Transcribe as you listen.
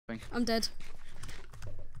I'm dead.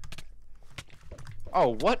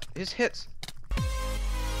 Oh, what? His hits.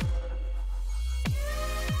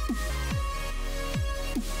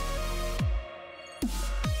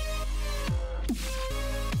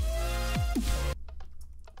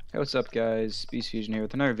 Hey, what's up guys, BEastFusion here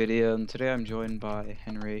with another video, and today I'm joined by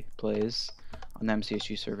HenryPlays on the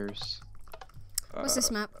MCHU servers. What's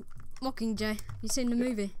this map? Mockingjay. You seen the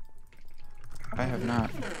movie? I have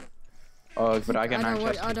not. Oh, but I got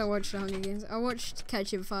I don't watch the Hunger Games. I watched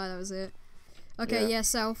Catching Fire, that was it. Okay, yeah,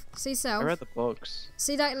 south. See south. I read the books.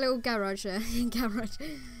 See that little garage there? Garage.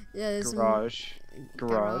 Yeah, there's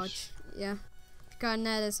Garage. Yeah. Go in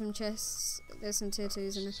there, there's some chests, there's some tier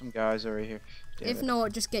 2s in there. Some guys over here. If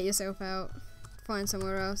not, just get yourself out. Find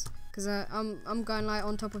somewhere else. Because I'm going like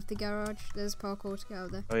on top of the garage. There's parkour to get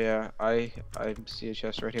out there. Oh yeah, I see a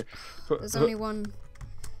chest right here. There's only one.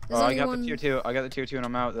 I got the tier 2. I got the tier 2 and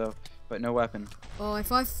I'm out though, but no weapon. Oh,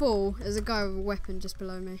 if I fall, there's a guy with a weapon just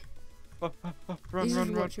below me.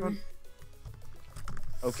 Run.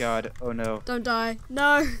 Oh god, oh no. Don't die.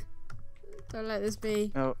 No! Don't let this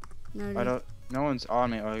be. No. No. I don't. No one's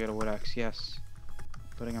on me. Oh, I got a wood axe. Yes.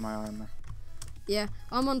 Putting on my armor. Yeah,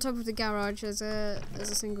 I'm on top of the garage. There's a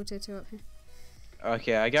single tier 2 up here.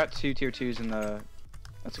 Okay, I got 2 tier 2s in the.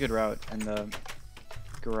 That's a good route in the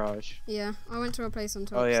garage. Yeah, I went to a place on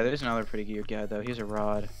top. Oh yeah, there's another pretty good guy though. He's a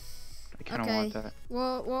rod. I kind of want that.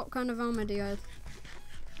 What kind of armor do you have?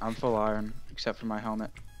 I'm full iron, except for my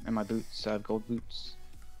helmet and my boots. I have gold boots.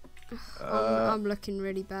 I'm looking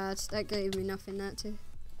really bad. That gave me nothing. That too.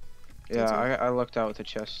 Yeah, I looked out with the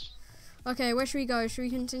chest. Okay, where should we go? Should we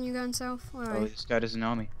continue going south? Oh, this guy doesn't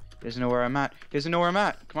know me. He doesn't know where I'm at. He doesn't know where I'm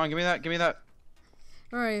at. Come on, give me that. Give me that.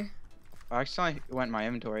 Where are you? I accidentally went in my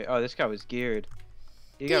inventory. Oh, this guy was geared.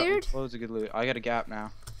 He got loads of good loot. I got a gap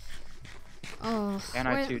now. Oh. And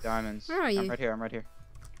I have 2 diamonds. Where are you? I'm right here. I'm right here.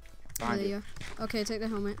 Behind you. Okay, take the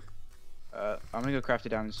helmet. I'm gonna go craft a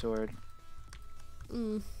diamond sword.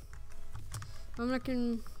 I'm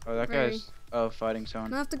looking. Oh, that guy's fighting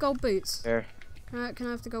someone. Can I have the gold boots? There. Can I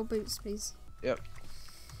have the gold boots, please? Yep.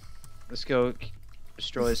 Let's go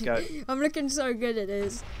destroy this guy. I'm looking so good at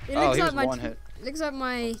this. It oh, looks he like was one hit. Looks like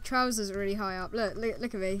my trousers are really high up. Look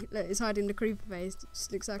at me. Look, it's hiding the creeper face. It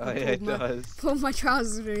just looks like I pulled my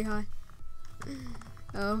trousers really high.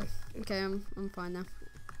 Oh, okay. I'm fine now.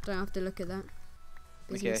 Don't have to look at that.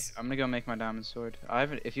 Business. Okay, I'm gonna go make my diamond sword.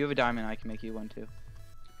 If you have a diamond, I can make you one too.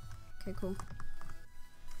 Okay, cool.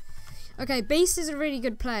 Okay, Beast is a really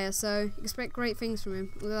good player, so expect great things from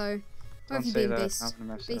him. Although, where have you been, Beast?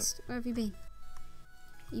 Beast, where have you been?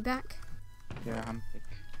 Are you back? Yeah, I'm big.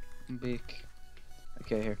 I'm big.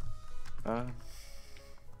 Okay, here.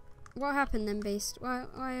 What happened then, Beast? Why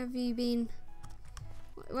have you been?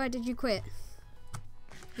 Why did you quit?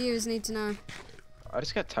 Viewers need to know. I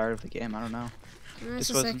just got tired of the game. I don't know. That's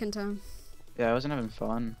the second time. Yeah, I wasn't having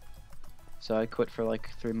fun, so I quit for like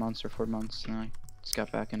 3 months or 4 months, and I just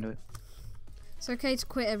got back into it. It's okay to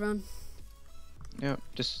quit, everyone. Yeah,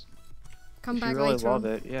 just come back later. If you really love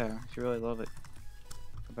on. it, yeah. If you really love it,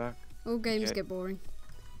 come back. All games get boring.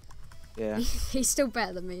 Yeah. He's still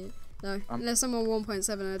better than me. No, unless I'm on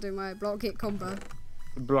 1.7, I do my block it combo.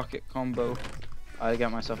 Block it combo. I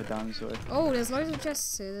got myself a diamond sword. Oh, there's loads of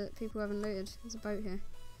chests here that people haven't looted. There's a boat here.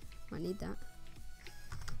 Might need that.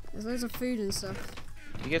 There's loads of food and stuff.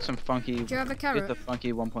 You get some funky. Do you have a carrot? Get the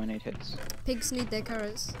funky 1.8 hits. Pigs need their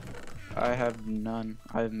carrots. I have none.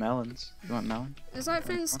 I have melons. You want melon? There's like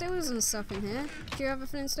flint stills and stuff in here. Do you have a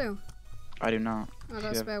flint still? I do not. Oh,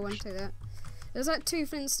 that's spare one. Take that. There's like 2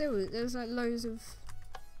 flint stills. There's like loads of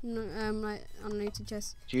like unlooted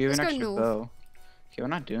chests. Do you have an extra bow? Okay, we're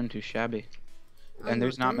not doing too shabby. And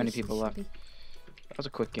there's not many people left. That was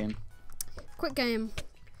a quick game. Quick game.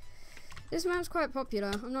 This map's quite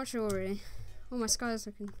popular. I'm not sure really. Oh, my sky's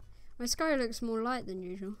looking. My sky looks more light than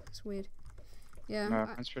usual. It's weird. Yeah. No,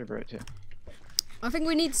 that's pretty bright too. I think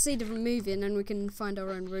we need to see the movie and then we can find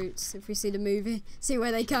our own routes. If we see the movie, see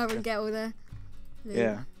where they come and get all their loot.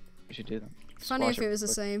 Yeah, we should do that. Funny if it was the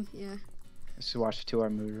same. Yeah. Let's watch the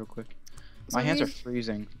 2-hour movie real quick. My hands are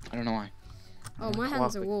freezing. I don't know why. Oh, my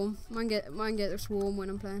hands are warm. Mine get warm when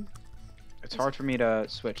I'm playing. It's hard for me to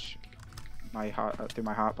switch my through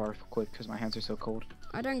my hotbar quick because my hands are so cold.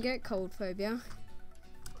 I don't get cold phobia.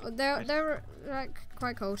 They're like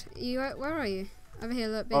quite cold. Where are you? Over here,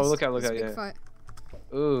 look. Oh, look out! Big fight.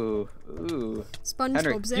 Ooh.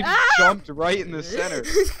 SpongeBob's Henry, you jumped right in the center.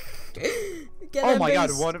 Oh my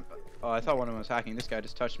god! Oh, I thought one of them was hacking. This guy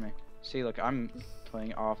just touched me. See, look, I'm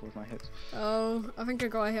playing off with my hits. Oh, I think I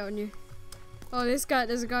got a hit on you. Oh, there's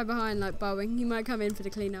a guy behind, like, bowing. He might come in for the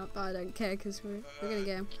cleanup, but I don't care because we're gonna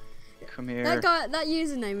get him. Come here. That guy, that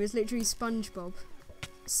username is literally SpongeBob.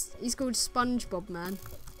 He's called SpongeBob Man.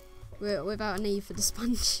 Without an E for the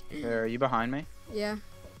sponge. Are you behind me? Yeah.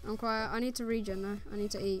 I'm quiet. I need to regen though. I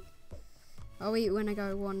need to eat. I'll eat when I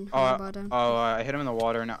go one. I hit him in the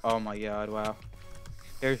water now. Oh my god, wow.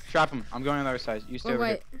 Here, trap him. I'm going on the other side. You stay over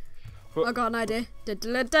wait. here. I got an idea.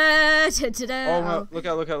 Oh, look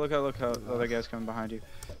out. The other guy's coming behind you.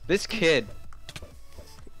 This kid.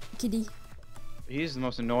 Kitty. He's the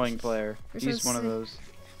most annoying player. He's one of those.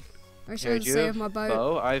 I should save my boat.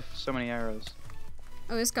 Bow? I have so many arrows.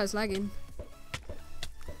 Oh, this guy's lagging.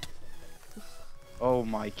 Oh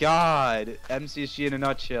my god. MCG in a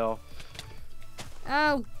nutshell.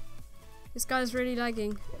 Ow. This guy's really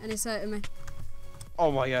lagging and it's hurting me.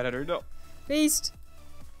 Oh my god, I don't know. Beast.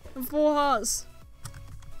 I'm 4 hearts.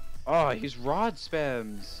 Oh, he's rod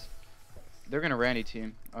spams. They're gonna Randy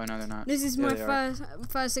team. Oh no, they're not. This is my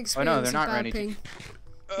first experience. Oh no, they're not Randy team.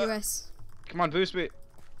 US. Come on, boost me.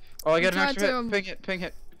 Oh, I got an extra hit. Ping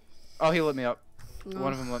hit. Oh, he lit me up. Oh.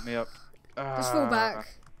 One of them lit me up. Just fall back.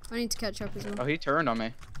 I need to catch up as well. Oh, he turned on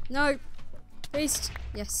me. No. Beast.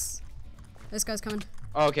 Yes. This guy's coming.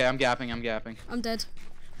 Oh, okay, I'm gapping. I'm dead.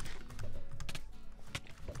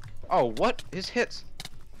 Oh, what? His hits.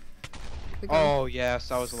 Oh, yes,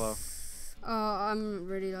 that was low. Oh, I'm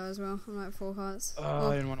really low as well. I'm like 4 hearts. Oh,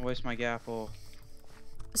 I didn't want to waste my gapple.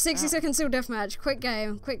 60 second still deathmatch. Quick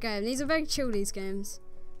game. These are very chill, these games.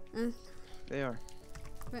 They are.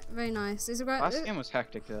 Very nice. These are great. Last game was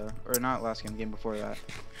hectic though. Or not last game, the game before that.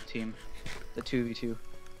 Team. The 2v2.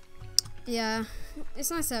 Yeah.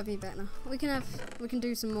 It's nice to have you back now. We can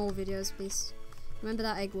do some more videos, please. Remember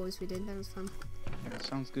that egg wars we did? That was fun. Yeah,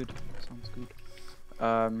 sounds good.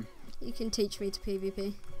 You can teach me to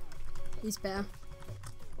PvP. He's better.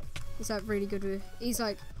 He's like really good with. He's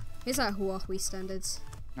like Huawei standards.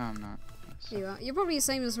 No, I'm not. You are. You're probably the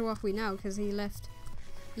same as Huawei now because he left.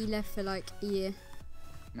 He left for like a year.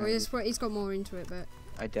 No, or he's got more into it, but.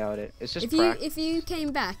 I doubt it. It's just if you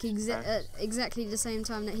came back at exactly the same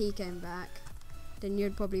time that he came back, then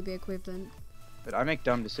you'd probably be equivalent. But I make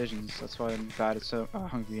dumb decisions. That's why I'm bad at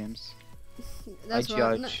Hungry Games. That's I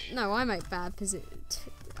judge. No, I make bad decisions.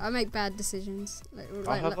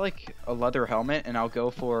 I'll have like a leather helmet and I'll go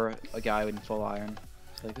for a guy in full iron.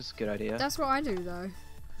 So, like, this is a good idea. That's what I do though.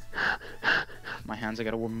 My hands, I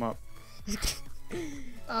gotta warm them up.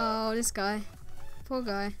 Oh, this guy. Poor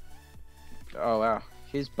guy. Oh wow.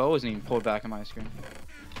 His bow isn't even pulled back on my screen.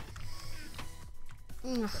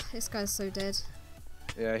 Ugh, this guy's so dead.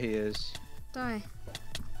 Yeah, he is. Die.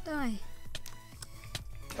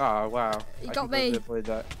 Oh wow. He got me.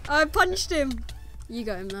 I punched him. You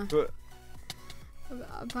got him now.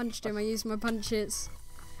 I punched him. I used my punch hits.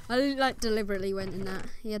 I like deliberately went in that.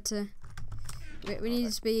 He had to. We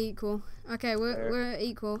need to be equal. Okay, we're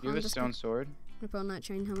equal. You have a stone sword. I put on that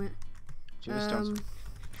chain helmet. Do you have a stone sword?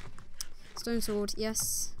 Stone sword,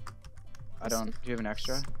 yes. I don't. Do you have an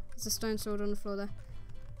extra? There's a stone sword on the floor there.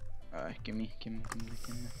 Give me.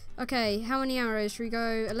 Okay, how many arrows? Should we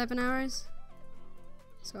go 11 arrows?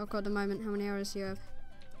 So I've got at the moment. How many arrows do you have?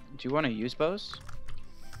 Do you want to use bows?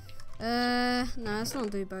 No, let's not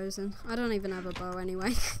do bows then. I don't even have a bow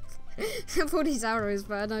anyway. I have all these arrows,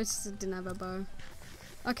 but I noticed I didn't have a bow.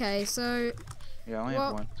 Okay, so. Yeah, I only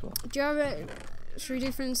have one as well. Do you have it? Should we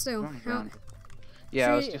do flint and steel?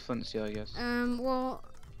 Yeah, let's do flint and steel, I guess. Well,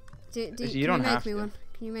 can you make me one?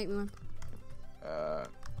 Can you make me one?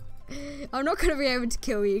 I'm not gonna be able to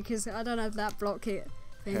kill you because I don't have that block hit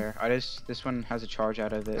thing. Here, this one has a charge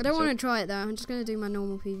out of it. I don't want to try it though. I'm just gonna do my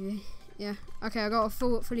normal PvP. Yeah. Okay, I got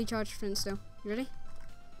a fully charged flint still. You ready?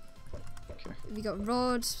 Okay. We got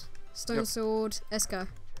rod, stone sword. Let's go.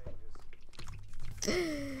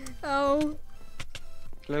 Oh.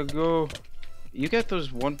 Let's go. You get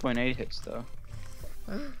those 1.8 hits though.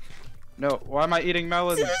 No, why am I eating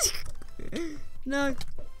melons? No,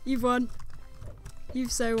 you've won.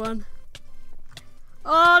 You've so won.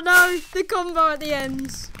 Oh no, the combo at the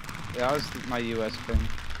end. Yeah, that was my US thing.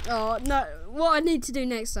 Oh no, what I need to do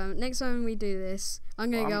next time we do this,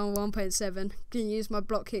 I'm gonna go on 1.7. Can use my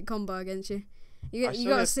block hit combo against you. You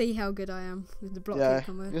gotta see how good I am with the block hit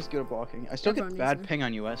combo. Yeah, just good at blocking. I still get bad ping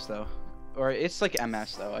on US though. Or it's like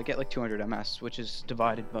MS though. I get like 200 MS, which is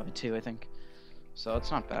divided by 2, I think. So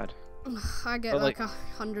it's not bad. I get like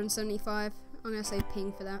 175. I'm gonna say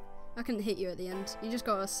ping for that. I couldn't hit you at the end. You just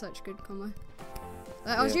got a such good combo.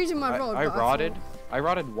 Like, I was using my rod. I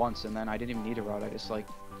rodded once and then I didn't even need a rod. I just like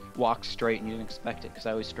walked straight and you didn't expect it because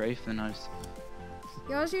I was strafe and I was.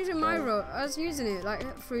 Yeah, I was using my rod. I was using it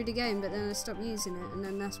like through the game, but then I stopped using it, and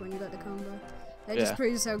then that's when you got the combo. It just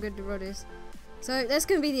proves how good the rod is. So that's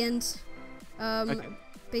gonna be the end. Okay.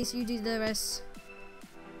 Beast, you do the rest.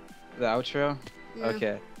 The outro? Yeah.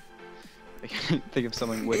 Okay. I can't think of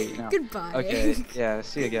something witty now. Goodbye. Okay, yeah,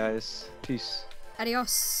 see you guys. Peace.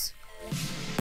 Adios.